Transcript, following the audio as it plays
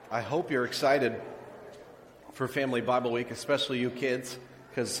I hope you're excited for Family Bible Week, especially you kids,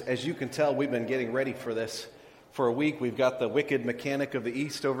 because as you can tell, we've been getting ready for this for a week. We've got the wicked mechanic of the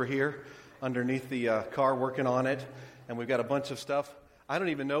East over here underneath the car working on it, and we've got a bunch of stuff. I don't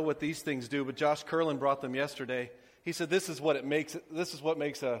even know what these things do, but Josh Curlin brought them yesterday. He said this is what makes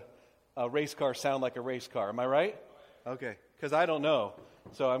a race car sound like a race car. Am I right? Okay, because I don't know,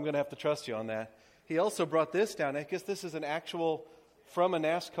 so I'm going to have to trust you on that. He also brought this down. I guess this is an actual from a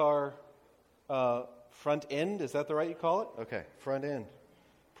NASCAR front end. Is that the right you call it? Okay, front end.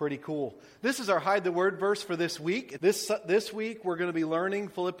 Pretty cool. This is our Hide the Word verse for this week. This week we're going to be learning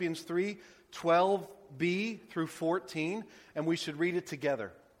Philippians 3:12b through 14, and we should read it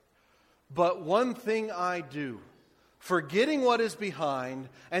together. But one thing I do, forgetting what is behind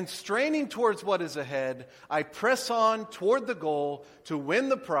and straining towards what is ahead, I press on toward the goal to win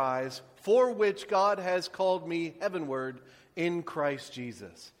the prize for which God has called me heavenward in Christ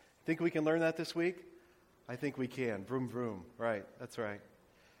Jesus. Think we can learn that this week? I think we can. Vroom, vroom. Right, that's right.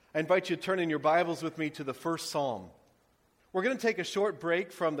 I invite you to turn in your Bibles with me to the first Psalm. We're going to take a short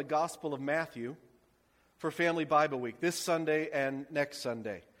break from the Gospel of Matthew for Family Bible Week, this Sunday and next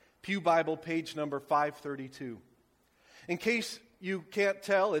Sunday. Pew Bible, page number 532. In case you can't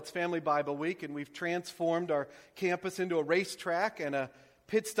tell, it's Family Bible Week, and we've transformed our campus into a racetrack and a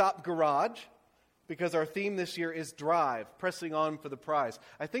pit stop garage, because our theme this year is Drive, pressing on for the prize.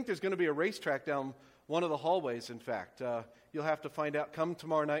 I think there's going to be a racetrack down one of the hallways, in fact. You'll have to find out. Come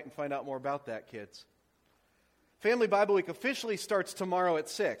tomorrow night and find out more about that, kids. Family Bible Week officially starts tomorrow at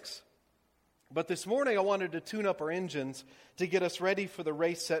 6. But this morning I wanted to tune up our engines to get us ready for the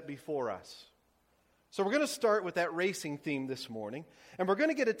race set before us. So we're going to start with that racing theme this morning, and we're going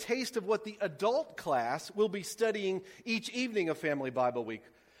to get a taste of what the adult class will be studying each evening of Family Bible Week.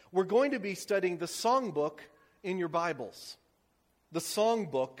 We're going to be studying the songbook in your Bibles. The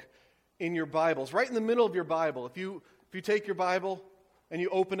songbook in your Bibles. Right in the middle of your Bible. If you take your Bible and you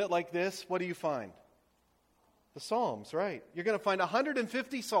open it like this, what do you find? The Psalms, right. You're going to find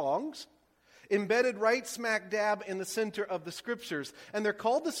 150 songs embedded right smack dab in the center of the Scriptures. And they're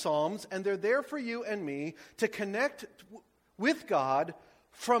called the Psalms, and they're there for you and me to connect with God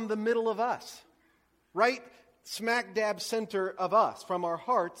from the middle of us. Right smack dab center of us, from our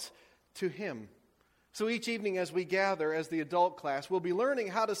hearts to Him. So each evening as we gather as the adult class, we'll be learning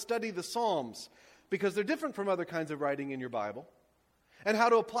how to study the Psalms, because they're different from other kinds of writing in your Bible, and how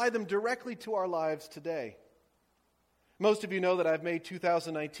to apply them directly to our lives today. Most of you know that I've made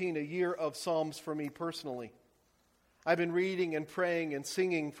 2019 a year of Psalms for me personally. I've been reading and praying and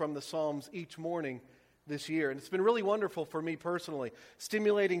singing from the Psalms each morning this year, and it's been really wonderful for me personally,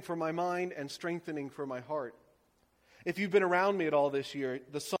 stimulating for my mind and strengthening for my heart. If you've been around me at all this year,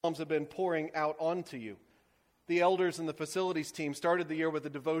 the Psalms have been pouring out onto you. The elders and the facilities team started the year with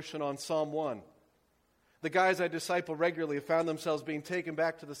a devotion on Psalm 1. The guys I disciple regularly have found themselves being taken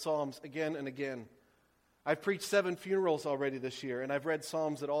back to the Psalms again and again. I've preached 7 funerals already this year, and I've read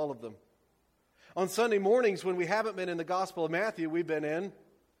Psalms at all of them. On Sunday mornings, when we haven't been in the Gospel of Matthew, we've been in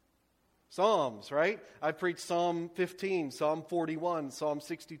Psalms, right? I've preached Psalm 15, Psalm 41, Psalm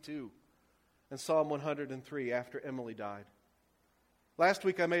 62. And Psalm 103 after Emily died. Last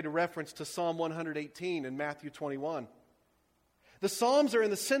week I made a reference to Psalm 118 in Matthew 21. The Psalms are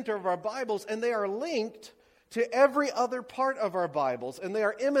in the center of our Bibles, and they are linked to every other part of our Bibles, and they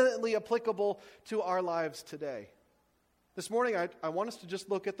are eminently applicable to our lives today. This morning I want us to just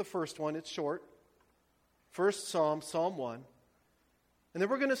look at the first one. It's short. First Psalm, Psalm 1. And then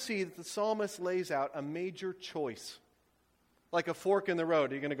we're going to see that the psalmist lays out a major choice. Like a fork in the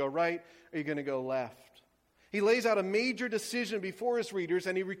road. Are you going to go right or are you going to go left? He lays out a major decision before his readers,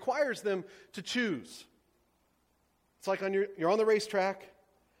 and he requires them to choose. It's like you're on the racetrack,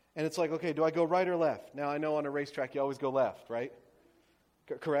 and it's like, okay, do I go right or left? Now, I know on a racetrack you always go left, right?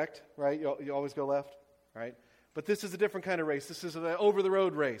 Correct? Right? You always go left, right? But this is a different kind of race. This is an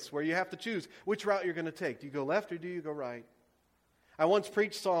over-the-road race where you have to choose which route you're going to take. Do you go left or do you go right? I once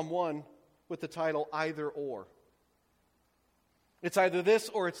preached Psalm 1 with the title, Either Or. It's either this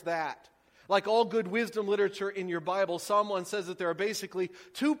or it's that. Like all good wisdom literature in your Bible, Psalm 1 says that there are basically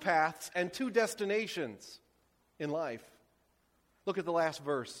 2 paths and 2 destinations in life. Look at the last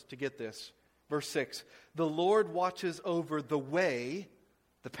verse to get this. Verse 6. The Lord watches over the way,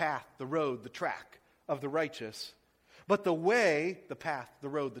 the path, the road, the track of the righteous. But the way, the path, the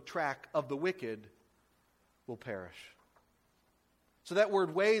road, the track of the wicked will perish. So that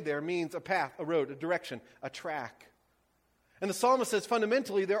word way there means a path, a road, a direction, a track. And the psalmist says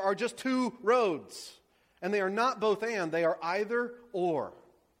fundamentally there are just 2 roads. And they are not both and, they are either or.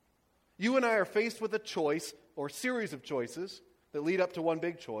 You and I are faced with a choice or series of choices that lead up to one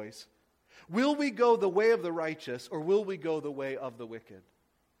big choice. Will we go the way of the righteous, or will we go the way of the wicked?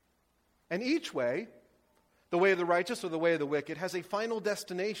 And each way, the way of the righteous or the way of the wicked, has a final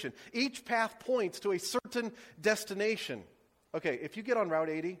destination. Each path points to a certain destination. Okay, if you get on Route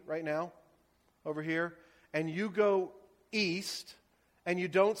 80 right now, over here, and you go east, and you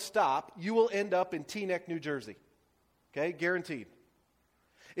don't stop, you will end up in Teaneck, New Jersey. Okay, guaranteed.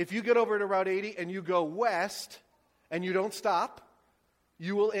 If you get over to Route 80 and you go west, and you don't stop,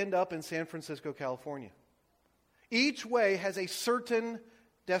 you will end up in San Francisco, California. Each way has a certain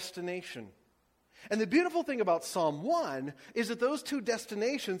destination. And the beautiful thing about Psalm 1 is that those two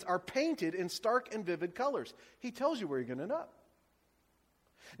destinations are painted in stark and vivid colors. He tells you where you're going to end up.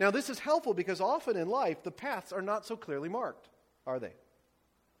 Now, this is helpful because often in life, the paths are not so clearly marked, are they?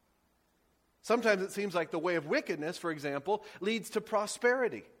 Sometimes it seems like the way of wickedness, for example, leads to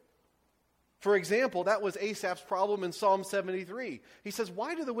prosperity. For example, that was Asaph's problem in Psalm 73. He says,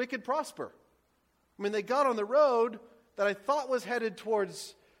 why do the wicked prosper? I mean, they got on the road that I thought was headed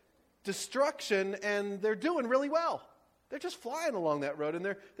towards destruction, and they're doing really well. They're just flying along that road, and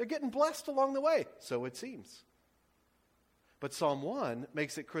they're getting blessed along the way. So it seems. But Psalm 1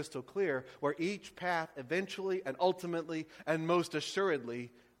 makes it crystal clear where each path eventually and ultimately and most assuredly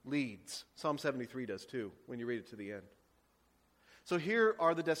leads. Psalm 73 does too, when you read it to the end. So here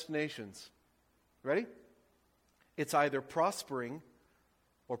are the destinations. Ready? It's either prospering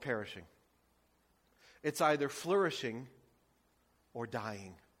or perishing. It's either flourishing or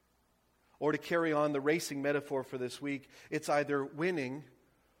dying. Or to carry on the racing metaphor for this week, it's either winning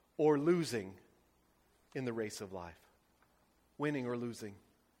or losing in the race of life. Winning or losing.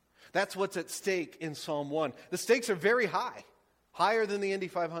 That's what's at stake in Psalm 1. The stakes are very high, higher than the Indy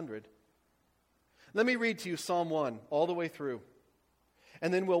 500. Let me read to you Psalm 1 all the way through.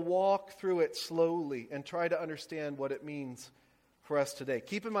 And then we'll walk through it slowly and try to understand what it means for us today.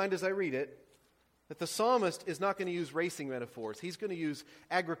 Keep in mind as I read it, that the psalmist is not going to use racing metaphors. He's going to use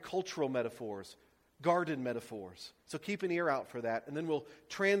agricultural metaphors, garden metaphors. So keep an ear out for that, and then we'll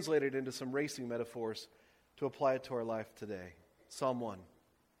translate it into some racing metaphors to apply it to our life today. Psalm 1.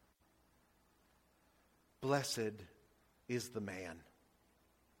 Blessed is the man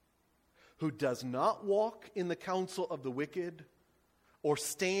who does not walk in the counsel of the wicked, or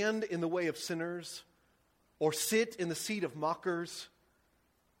stand in the way of sinners, or sit in the seat of mockers,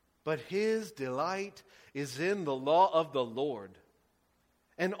 but his delight is in the law of the Lord.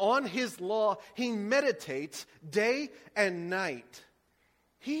 And on his law he meditates day and night.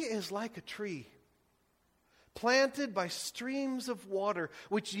 He is like a tree planted by streams of water,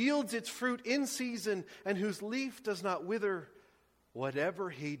 which yields its fruit in season, and whose leaf does not wither. Whatever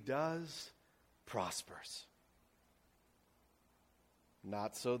he does prospers.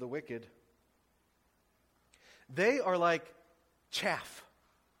 Not so the wicked. They are like chaff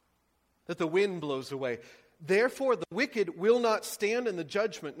that the wind blows away. Therefore the wicked will not stand in the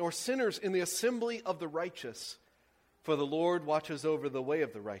judgment, nor sinners in the assembly of the righteous. For the Lord watches over the way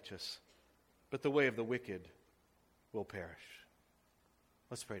of the righteous, but the way of the wicked will perish.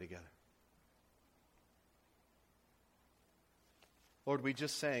 Let's pray together. Lord, we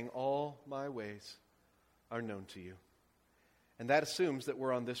just sang, all my ways are known to you. And that assumes that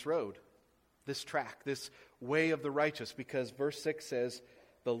we're on this road, this track, this way of the righteous, because verse 6 says,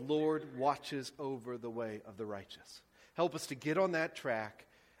 the Lord watches over the way of the righteous. Help us to get on that track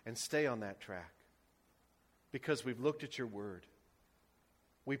and stay on that track, because we've looked at your word.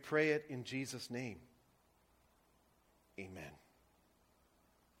 We pray it in Jesus' name. Amen.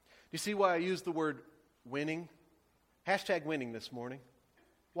 Do you see why I used the word winning? Hashtag winning this morning.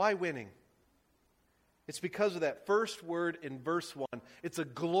 Why winning? It's because of that first word in verse 1. It's a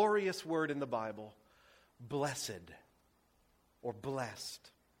glorious word in the Bible. Blessed or blessed.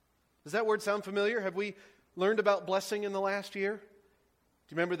 Does that word sound familiar? Have we learned about blessing in the last year? Do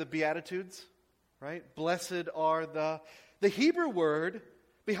you remember the Beatitudes? Right? Blessed are the Hebrew word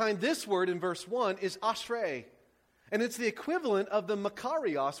behind this word in verse 1 is ashrei. And it's the equivalent of the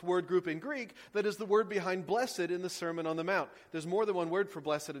makarios word group in Greek that is the word behind blessed in the Sermon on the Mount. There's more than one word for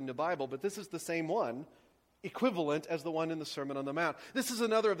blessed in the Bible, but this is the same one, equivalent as the one in the Sermon on the Mount. This is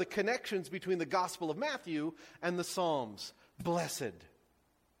another of the connections between the Gospel of Matthew and the Psalms. Blessed.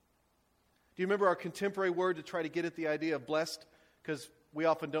 Do you remember our contemporary word to try to get at the idea of blessed? Because we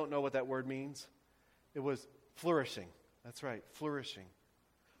often don't know what that word means. It was flourishing. That's right, flourishing.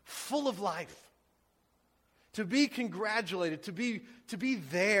 Full of life. To be congratulated, to be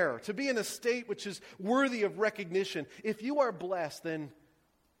there, to be in a state which is worthy of recognition. If you are blessed, then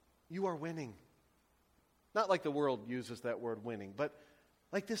you are winning. Not like the world uses that word winning, but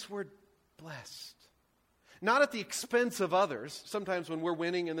like this word blessed. Not at the expense of others. Sometimes when we're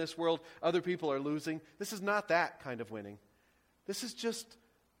winning in this world, other people are losing. This is not that kind of winning. This is just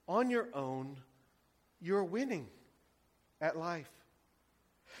on your own, you're winning at life.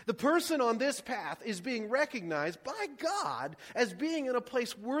 The person on this path is being recognized by God as being in a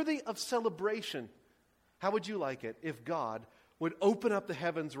place worthy of celebration. How would you like it if God would open up the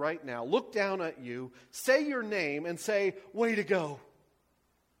heavens right now, look down at you, say your name, and say, way to go.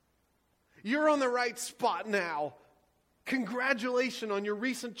 You're on the right spot now. Congratulations on your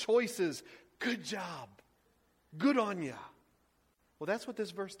recent choices. Good job. Good on ya. Well, that's what this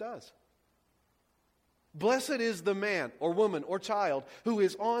verse does. Blessed is the man or woman or child who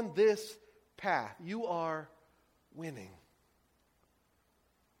is on this path. You are winning.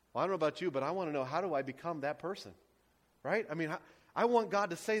 Well, I don't know about you, but I want to know, how do I become that person? Right? I mean, I want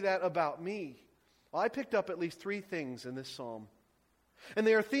God to say that about me. Well, I picked up at least 3 things in this psalm. And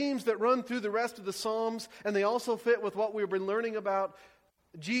they are themes that run through the rest of the Psalms, and they also fit with what we've been learning about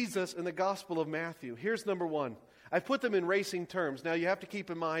Jesus in the Gospel of Matthew. Here's number 1. I've put them in racing terms. Now, you have to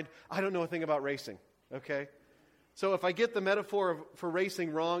keep in mind, I don't know a thing about racing, okay? So if I get the metaphor for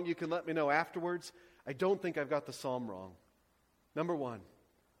racing wrong, you can let me know afterwards. I don't think I've got the psalm wrong. Number 1,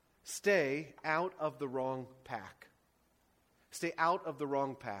 stay out of the wrong pack. Stay out of the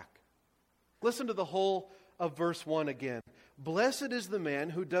wrong pack. Listen to the whole of verse 1 again. Blessed is the man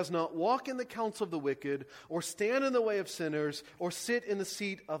who does not walk in the counsel of the wicked, or stand in the way of sinners, or sit in the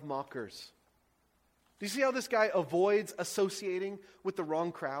seat of mockers. Do you see how this guy avoids associating with the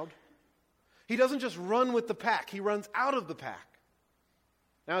wrong crowd? He doesn't just run with the pack, he runs out of the pack.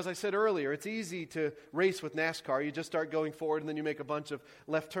 Now, as I said earlier, it's easy to race with NASCAR. You just start going forward and then you make a bunch of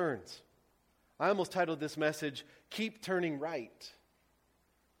left turns. I almost titled this message, Keep Turning Right.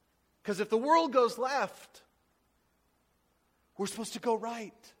 Because if the world goes left, we're supposed to go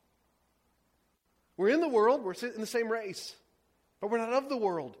right. We're in the world, we're in the same race, but we're not of the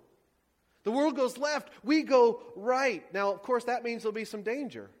world. The world goes left, we go right. Now, of course, that means there'll be some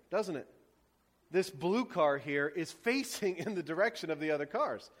danger, doesn't it? This blue car here is facing in the direction of the other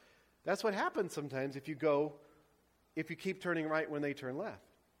cars. That's what happens sometimes if you keep turning right when they turn left.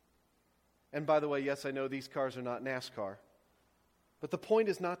 And by the way, yes, I know these cars are not NASCAR. But the point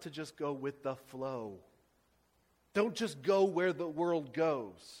is not to just go with the flow. Don't just go where the world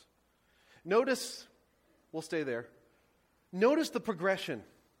goes. Notice, we'll stay there. Notice the progression.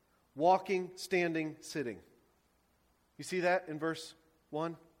 Walking, standing, sitting. You see that in verse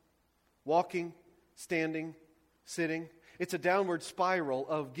 1? Walking, standing, sitting. It's a downward spiral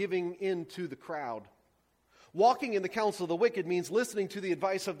of giving in to the crowd. Walking in the counsel of the wicked means listening to the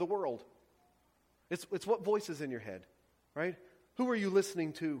advice of the world. It's what voice is in your head, right? Who are you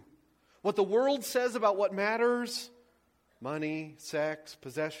listening to? What the world says about what matters? Money, sex,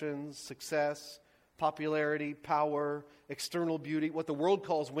 possessions, success, popularity, power, external beauty, what the world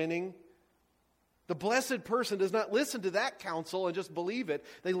calls winning. The blessed person does not listen to that counsel and just believe it.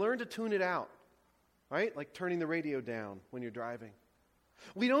 They learn to tune it out, right? Like turning the radio down when you're driving.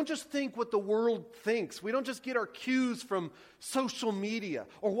 We don't just think what the world thinks. We don't just get our cues from social media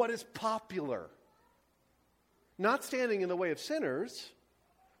or what is popular. Not standing in the way of sinners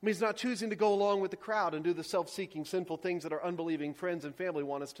means not choosing to go along with the crowd and do the self-seeking, sinful things that our unbelieving friends and family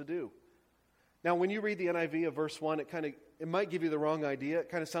want us to do. Now, when you read the NIV of verse 1, it might give you the wrong idea. It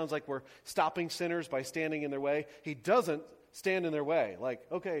kind of sounds like we're stopping sinners by standing in their way. He doesn't stand in their way. Like,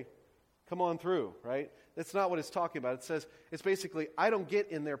 okay, come on through, right? That's not what it's talking about. It says, it's basically, I don't get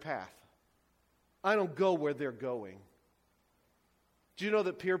in their path. I don't go where they're going. Do you know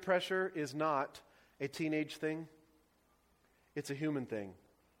that peer pressure is not a teenage thing? It's a human thing.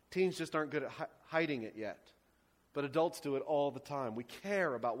 Teens just aren't good at hiding it yet. But adults do it all the time. We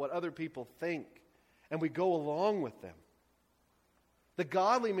care about what other people think, and we go along with them. The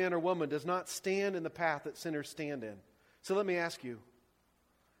godly man or woman does not stand in the path that sinners stand in. So let me ask you,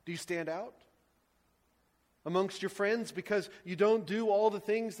 do you stand out amongst your friends because you don't do all the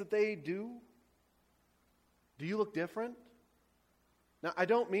things that they do? Do you look different? Now, I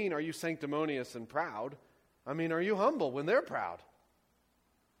don't mean are you sanctimonious and proud. I mean, are you humble when they're proud?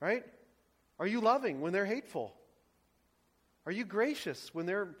 Right? Are you loving when they're hateful? Are you gracious when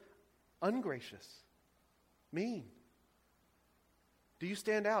they're ungracious? Mean? Do you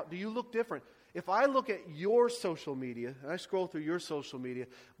stand out? Do you look different? If I look at your social media, and I scroll through your social media,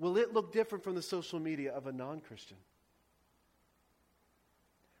 will it look different from the social media of a non-Christian?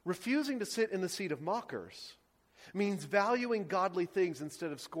 Refusing to sit in the seat of mockers means valuing godly things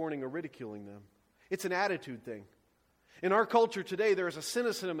instead of scorning or ridiculing them. It's an attitude thing. In our culture today, there is a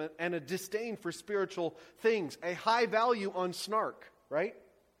cynicism and a disdain for spiritual things, a high value on snark, right?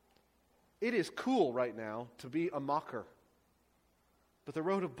 It is cool right now to be a mocker. But the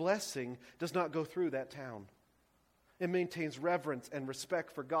road of blessing does not go through that town. It maintains reverence and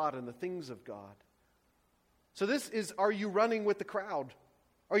respect for God and the things of God. So this is, are you running with the crowd?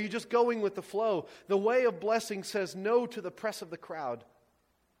 Are you just going with the flow? The way of blessing says no to the press of the crowd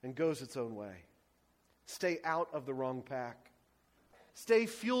and goes its own way. Stay out of the wrong pack. Stay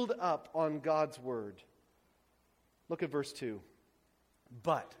fueled up on God's word. Look at verse 2.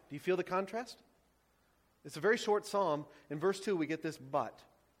 But, do you feel the contrast? It's a very short psalm. In verse 2 we get this but.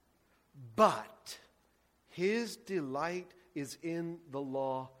 But his delight is in the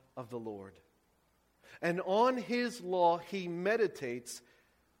law of the Lord. And on his law he meditates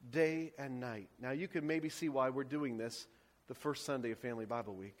day and night. Now you can maybe see why we're doing this the first Sunday of Family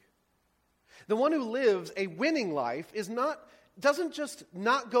Bible Week. The one who lives a winning life doesn't just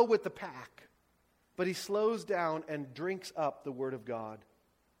not go with the pack, but he slows down and drinks up the Word of God.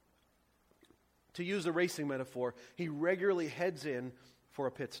 To use a racing metaphor, he regularly heads in for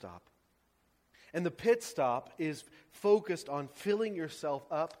a pit stop. And the pit stop is focused on filling yourself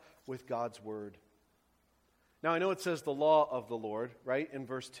up with God's Word. Now I know it says the law of the Lord, right, in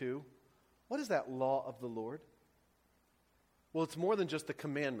verse 2. What is that law of the Lord? Well, it's more than just the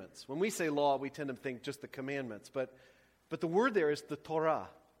commandments. When we say law, we tend to think just the commandments. But the word there is the Torah,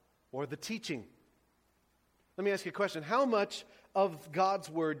 or the teaching. Let me ask you a question. How much of God's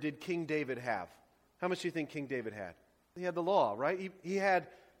word did King David have? How much do you think King David had? He had the law, right? He had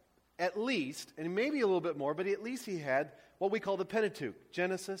at least, and maybe a little bit more, but at least he had what we call the Pentateuch.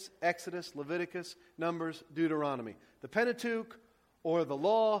 Genesis, Exodus, Leviticus, Numbers, Deuteronomy. The Pentateuch, or the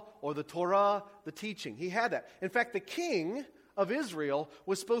law, or the Torah, the teaching. He had that. In fact, the king of Israel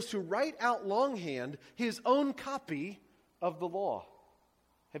was supposed to write out longhand his own copy of the law.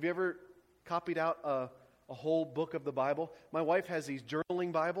 Have you ever copied out a whole book of the Bible? My wife has these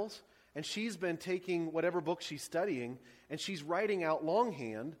journaling Bibles, and she's been taking whatever book she's studying, and she's writing out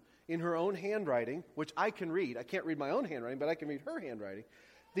longhand in her own handwriting, which I can read. I can't read my own handwriting, but I can read her handwriting.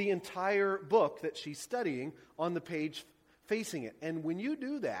 The entire book that she's studying on the page facing it. And when you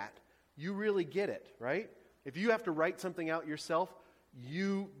do that, you really get it, right? If you have to write something out yourself,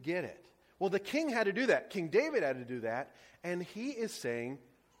 you get it. Well, the king had to do that. King David had to do that. And he is saying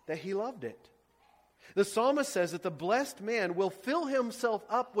that he loved it. The psalmist says that the blessed man will fill himself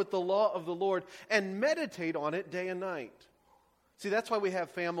up with the law of the Lord and meditate on it day and night. See, that's why we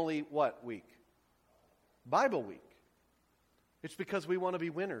have family what week? Bible week. It's because we want to be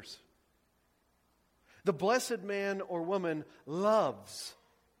winners. The blessed man or woman loves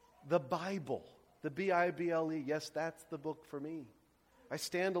the Bible. The Bible. Yes, that's the book for me. I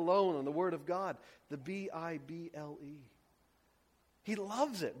stand alone on the Word of God. The Bible. He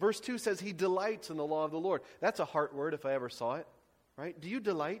loves it. Verse 2 says he delights in the law of the Lord. That's a heart word if I ever saw it. Right? Do you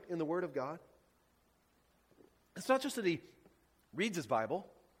delight in the Word of God? It's not just that he reads his Bible.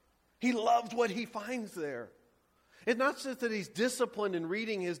 He loves what he finds there. It's not just that he's disciplined in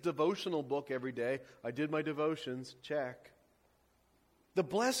reading his devotional book every day. I did my devotions, check. The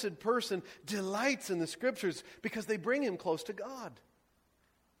blessed person delights in the Scriptures because they bring him close to God.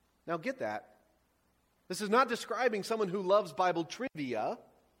 Now get that. This is not describing someone who loves Bible trivia,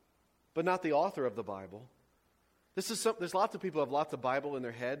 but not the author of the Bible. There's lots of people who have lots of Bible in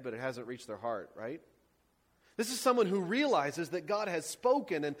their head, but it hasn't reached their heart, right? This is someone who realizes that God has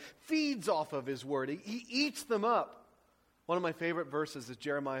spoken and feeds off of His Word. He eats them up. One of my favorite verses is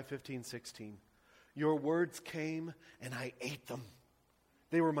Jeremiah 15:16. Your words came and I ate them.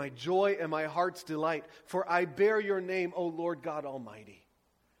 They were my joy and my heart's delight, for I bear your name, O Lord God Almighty.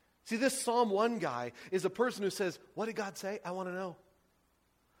 See, this Psalm 1 guy is a person who says, what did God say? I want to know.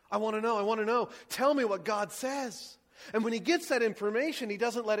 I want to know. I want to know. Tell me what God says. And when he gets that information, he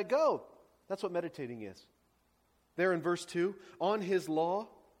doesn't let it go. That's what meditating is. There in verse 2, on his law,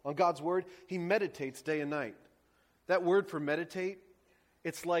 on God's word, he meditates day and night. That word for meditate,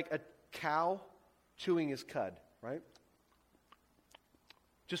 it's like a cow chewing his cud, right?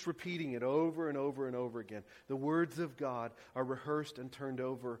 Just repeating it over and over and over again. The words of God are rehearsed and turned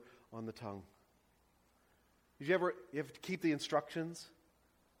over on the tongue. Did you have to keep the instructions?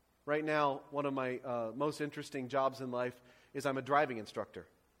 Right now, one of my most interesting jobs in life is I'm a driving instructor.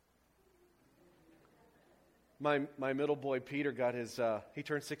 My middle boy, Peter, got he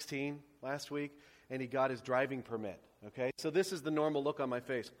turned 16 last week, and he got his driving permit. Okay? So this is the normal look on my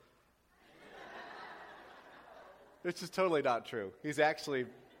face. This is totally not true. He's actually,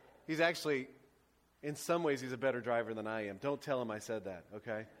 in some ways, he's a better driver than I am. Don't tell him I said that,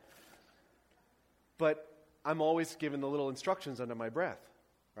 okay? But I'm always given the little instructions under my breath,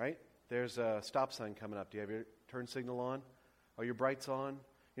 right? There's a stop sign coming up. Do you have your turn signal on? Are your brights on?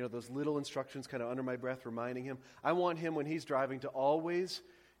 those little instructions kind of under my breath reminding him. I want him, when he's driving, to always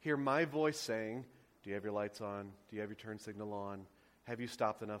hear my voice saying, do you have your lights on? Do you have your turn signal on? Have you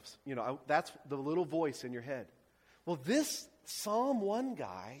stopped enough? That's the little voice in your head. Well, this Psalm 1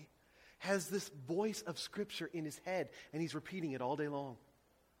 guy has this voice of Scripture in his head, and he's repeating it all day long.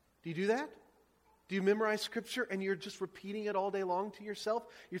 Do you do that? Do you memorize Scripture and you're just repeating it all day long to yourself?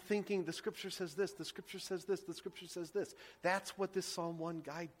 You're thinking, the Scripture says this, the Scripture says this, the Scripture says this. That's what this Psalm 1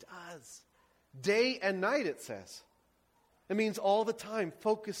 guy does. Day and night, it says. It means all the time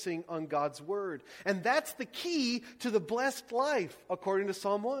focusing on God's Word. And that's the key to the blessed life, according to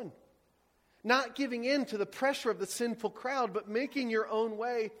Psalm 1. Not giving in to the pressure of the sinful crowd, but making your own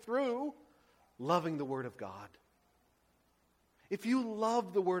way through loving the Word of God. If you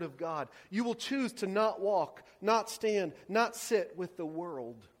love the Word of God, you will choose to not walk, not stand, not sit with the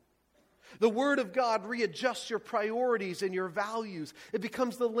world. The Word of God readjusts your priorities and your values. It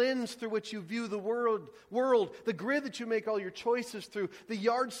becomes the lens through which you view the world, the grid that you make all your choices through, the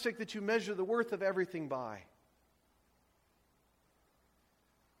yardstick that you measure the worth of everything by.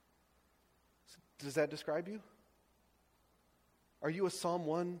 Does that describe you? Are you a Psalm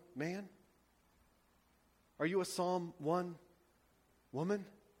 1 man? Are you a Psalm 1 woman?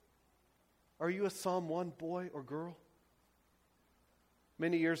 Are you a Psalm 1 boy or girl?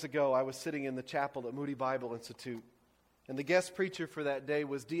 Many years ago, I was sitting in the chapel at Moody Bible Institute, and the guest preacher for that day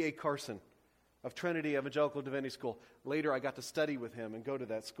was D.A. Carson of Trinity Evangelical Divinity School. Later, I got to study with him and go to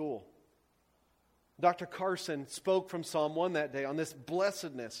that school. Dr. Carson spoke from Psalm 1 that day on this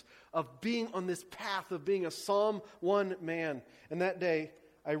blessedness of being on this path of being a Psalm 1 man. And that day,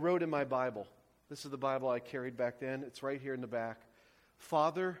 I wrote in my Bible, this is the Bible I carried back then, it's right here in the back,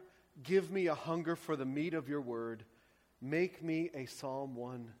 Father, give me a hunger for the meat of your word. Make me a Psalm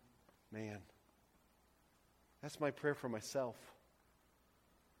 1 man. That's my prayer for myself.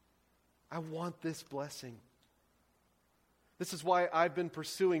 I want this blessing. This is why I've been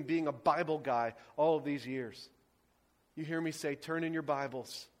pursuing being a Bible guy all of these years. You hear me say, turn in your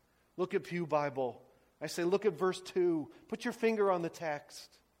Bibles. Look at Pew Bible. I say, look at verse 2. Put your finger on the text.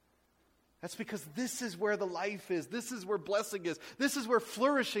 That's because this is where the life is. This is where blessing is. This is where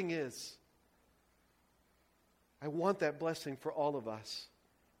flourishing is. I want that blessing for all of us.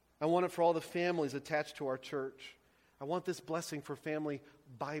 I want it for all the families attached to our church. I want this blessing for Family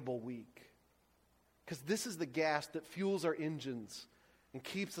Bible Week. Because this is the gas that fuels our engines and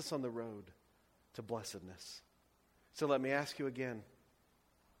keeps us on the road to blessedness. So let me ask you again.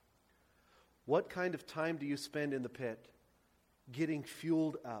 What kind of time do you spend in the pit getting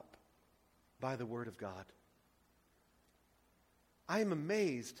fueled up by the Word of God? I am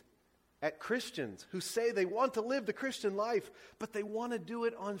amazed at Christians who say they want to live the Christian life, but they want to do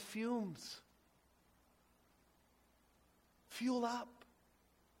it on fumes. Fuel up.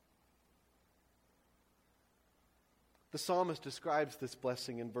 The psalmist describes this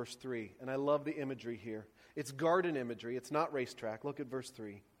blessing in verse 3, and I love the imagery here. It's garden imagery, it's not racetrack. Look at verse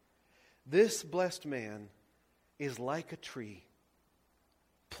 3. This blessed man is like a tree,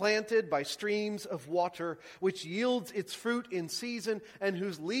 planted by streams of water, which yields its fruit in season, and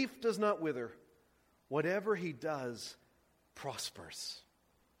whose leaf does not wither. Whatever he does prospers.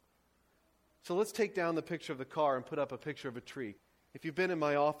 So let's take down the picture of the car and put up a picture of a tree. If you've been in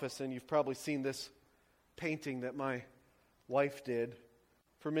my office, and you've probably seen this painting that my wife did.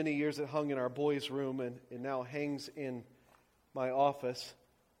 For many years it hung in our boys' room and it now hangs in my office.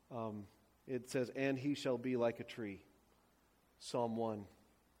 It says, and he shall be like a tree. Psalm 1.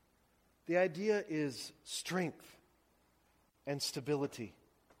 The idea is strength and stability.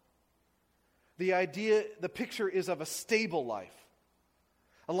 The picture is of a stable life.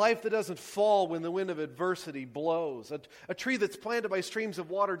 A life that doesn't fall when the wind of adversity blows. A tree that's planted by streams of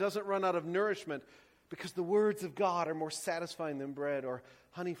water doesn't run out of nourishment because the words of God are more satisfying than bread or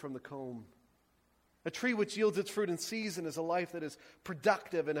honey from the comb. A tree which yields its fruit in season is a life that is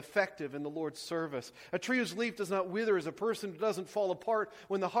productive and effective in the Lord's service. A tree whose leaf does not wither is a person who doesn't fall apart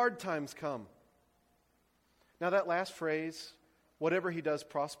when the hard times come. Now that last phrase, whatever he does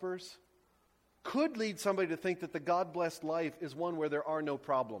prospers, could lead somebody to think that the God-blessed life is one where there are no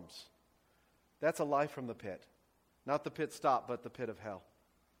problems. That's a lie from the pit. Not the pit stop, but the pit of hell.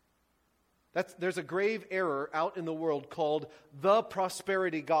 There's a grave error out in the world called the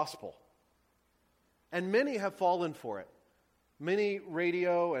prosperity gospel. And many have fallen for it. Many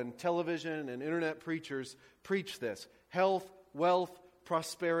radio and television and internet preachers preach this. Health, wealth,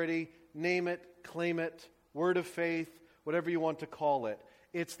 prosperity, name it, claim it, word of faith, whatever you want to call it.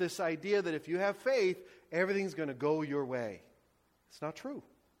 It's this idea that if you have faith, everything's going to go your way. It's not true.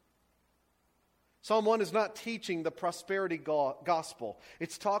 Psalm 1 is not teaching the prosperity gospel.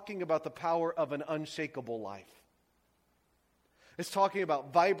 It's talking about the power of an unshakable life. It's talking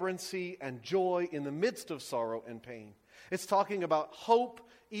about vibrancy and joy in the midst of sorrow and pain. It's talking about hope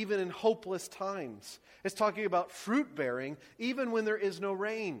even in hopeless times. It's talking about fruit bearing even when there is no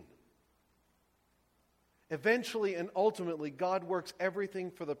rain. Eventually and ultimately, God works everything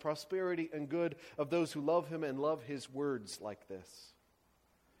for the prosperity and good of those who love Him and love His words like this.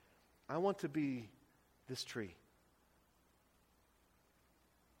 I want to be this tree.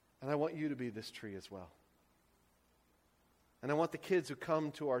 And I want you to be this tree as well. And I want the kids who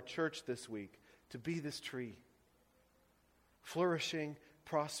come to our church this week to be this tree. Flourishing,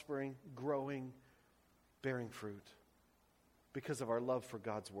 prospering, growing, bearing fruit. Because of our love for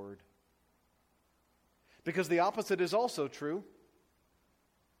God's Word. Because the opposite is also true.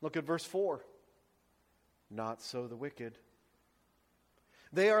 Look at verse 4. Not so the wicked.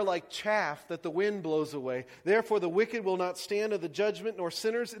 They are like chaff that the wind blows away. Therefore the wicked will not stand in the judgment, nor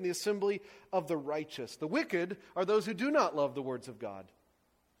sinners in the assembly of the righteous. The wicked are those who do not love the words of God.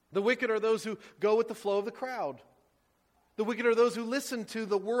 The wicked are those who go with the flow of the crowd. The wicked are those who listen to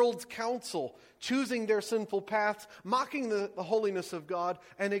the world's counsel, choosing their sinful paths, mocking the holiness of God,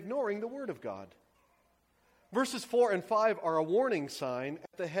 and ignoring the Word of God. Verses 4 and 5 are a warning sign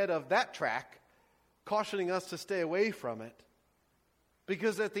at the head of that track, cautioning us to stay away from it.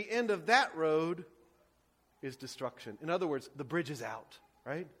 Because at the end of that road is destruction. In other words, the bridge is out,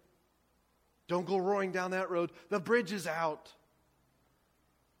 right? Don't go roaring down that road. The bridge is out.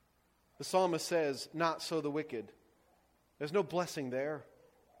 The psalmist says, not so the wicked. There's no blessing there.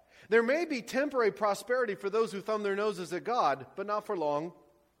 There may be temporary prosperity for those who thumb their noses at God, but not for long.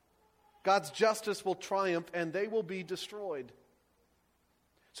 God's justice will triumph and they will be destroyed.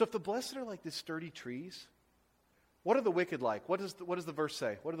 So if the blessed are like these sturdy trees, what are the wicked like? What does the verse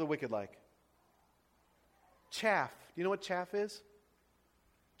say? What are the wicked like? Chaff. Do you know what chaff is?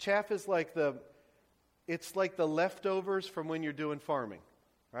 Chaff is like the leftovers from when you're doing farming,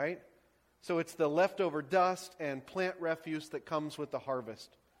 right? So it's the leftover dust and plant refuse that comes with the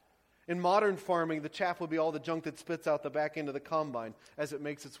harvest. In modern farming, the chaff would be all the junk that spits out the back end of the combine as it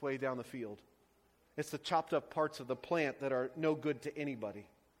makes its way down the field. It's the chopped up parts of the plant that are no good to anybody.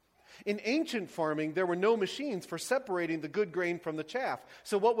 In ancient farming, there were no machines for separating the good grain from the chaff.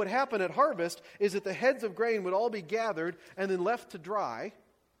 So what would happen at harvest is that the heads of grain would all be gathered and then left to dry.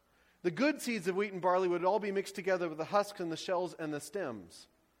 The good seeds of wheat and barley would all be mixed together with the husks and the shells and the stems.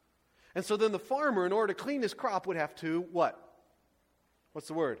 And so then the farmer, in order to clean his crop, would have to what? What's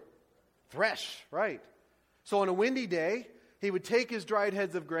the word? Thresh, right. So on a windy day, he would take his dried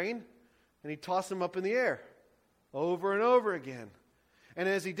heads of grain and he'd toss them up in the air over and over again. And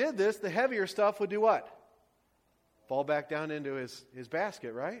as he did this, the heavier stuff would do what? Fall back down into his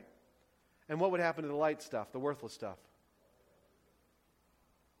basket, right? And what would happen to the light stuff, the worthless stuff?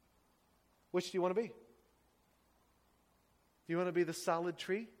 Which do you want to be? Do you want to be the solid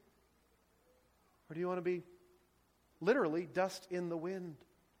tree? Or do you want to be literally dust in the wind?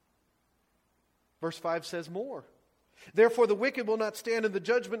 Verse 5 says more. Therefore the wicked will not stand in the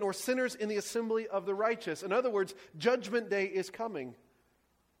judgment, nor sinners in the assembly of the righteous. In other words, judgment day is coming.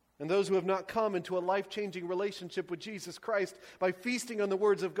 And those who have not come into a life-changing relationship with Jesus Christ by feasting on the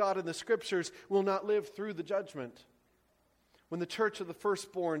words of God in the Scriptures will not live through the judgment. When the church of the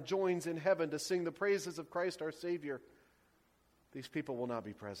firstborn joins in heaven to sing the praises of Christ our Savior, these people will not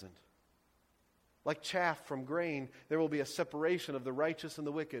be present. Like chaff from grain, there will be a separation of the righteous and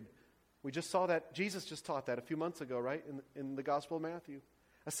the wicked. We just saw that. Jesus just taught that a few months ago, right? In the Gospel of Matthew.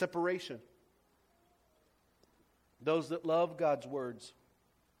 A separation. Those that love God's words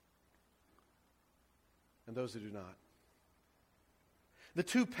and those who do not. The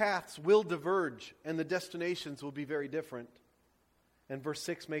two paths will diverge and the destinations will be very different. And verse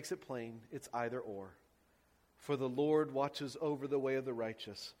 6 makes it plain. It's either or. For the Lord watches over the way of the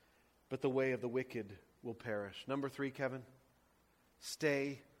righteous, but the way of the wicked will perish. Number 3, Kevin.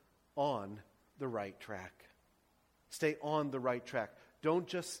 Stay on the right track. Stay on the right track. Don't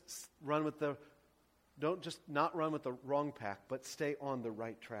just not run with the wrong path, but stay on the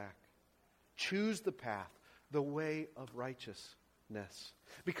right track. Choose the path, the way of righteousness.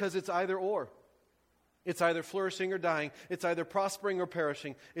 Because it's either or. It's either flourishing or dying. It's either prospering or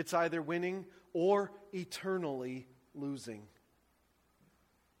perishing. It's either winning or eternally losing.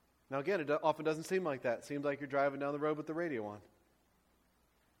 Now again, it often doesn't seem like that. It seems like you're driving down the road with the radio on.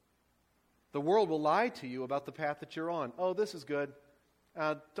 The world will lie to you about the path that you're on. Oh, this is good.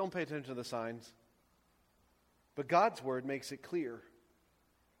 Don't pay attention to the signs. But God's word makes it clear.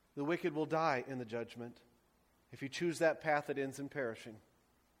 The wicked will die in the judgment if you choose that path that ends in perishing.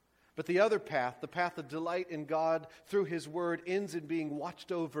 But the other path, the path of delight in God through His Word, ends in being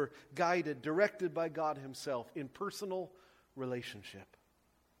watched over, guided, directed by God Himself in personal relationship.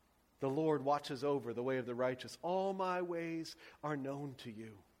 The Lord watches over the way of the righteous. All my ways are known to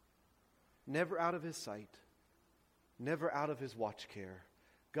you. Never out of His sight, never out of His watch care.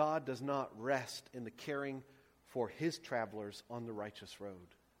 God does not rest in the caring for His travelers on the righteous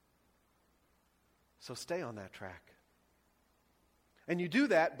road. So stay on that track. And you do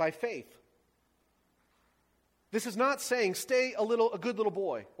that by faith. This is not saying stay a good little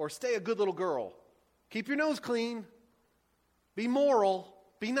boy or stay a good little girl. Keep your nose clean. Be moral.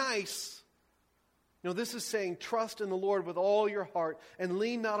 Be nice. No, this is saying trust in the Lord with all your heart and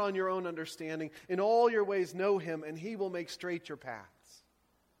lean not on your own understanding. In all your ways know Him, and He will make straight your paths.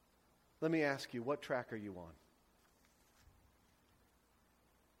 Let me ask you, what track are you on?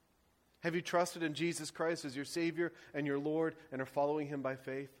 Have you trusted in Jesus Christ as your Savior and your Lord and are following Him by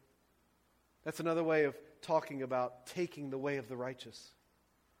faith? That's another way of talking about taking the way of the righteous.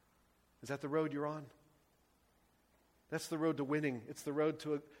 Is that the road you're on? That's the road to winning. It's the road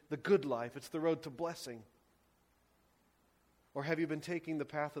to the good life. It's the road to blessing. Or have you been taking the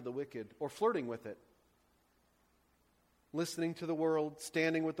path of the wicked or flirting with it? Listening to the world,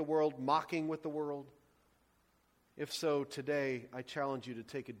 standing with the world, mocking with the world? If so, today I challenge you to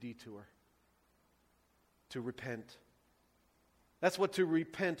take a detour, to repent. That's what to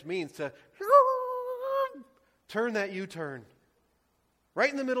repent means, to turn that U-turn right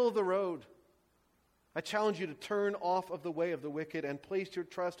in the middle of the road. I challenge you to turn off of the way of the wicked and place your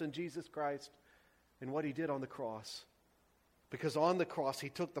trust in Jesus Christ and what He did on the cross. Because on the cross He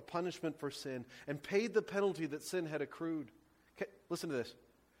took the punishment for sin and paid the penalty that sin had accrued. Okay, listen to this.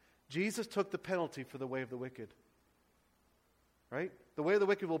 Jesus took the penalty for the way of the wicked. Right? The way of the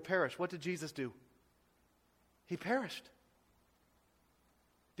wicked will perish. What did Jesus do? He perished.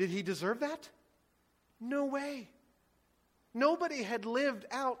 Did He deserve that? No way. Nobody had lived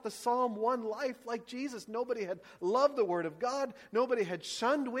out the Psalm 1 life like Jesus. Nobody had loved the Word of God. Nobody had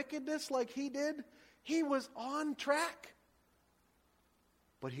shunned wickedness like He did. He was on track.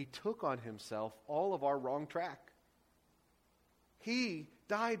 But He took on Himself all of our wrong track. He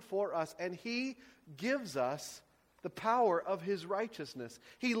died for us, and He gives us the power of His righteousness.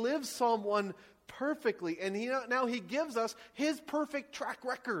 He lives Psalm 1 perfectly, and now He gives us His perfect track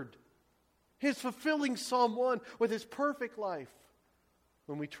record. His fulfilling Psalm 1 with His perfect life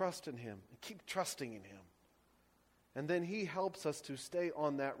when we trust in Him and keep trusting in Him. And then He helps us to stay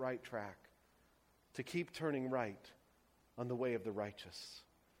on that right track, to keep turning right on the way of the righteous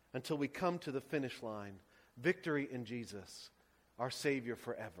until we come to the finish line, victory in Jesus, our Savior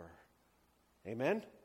forever. Amen?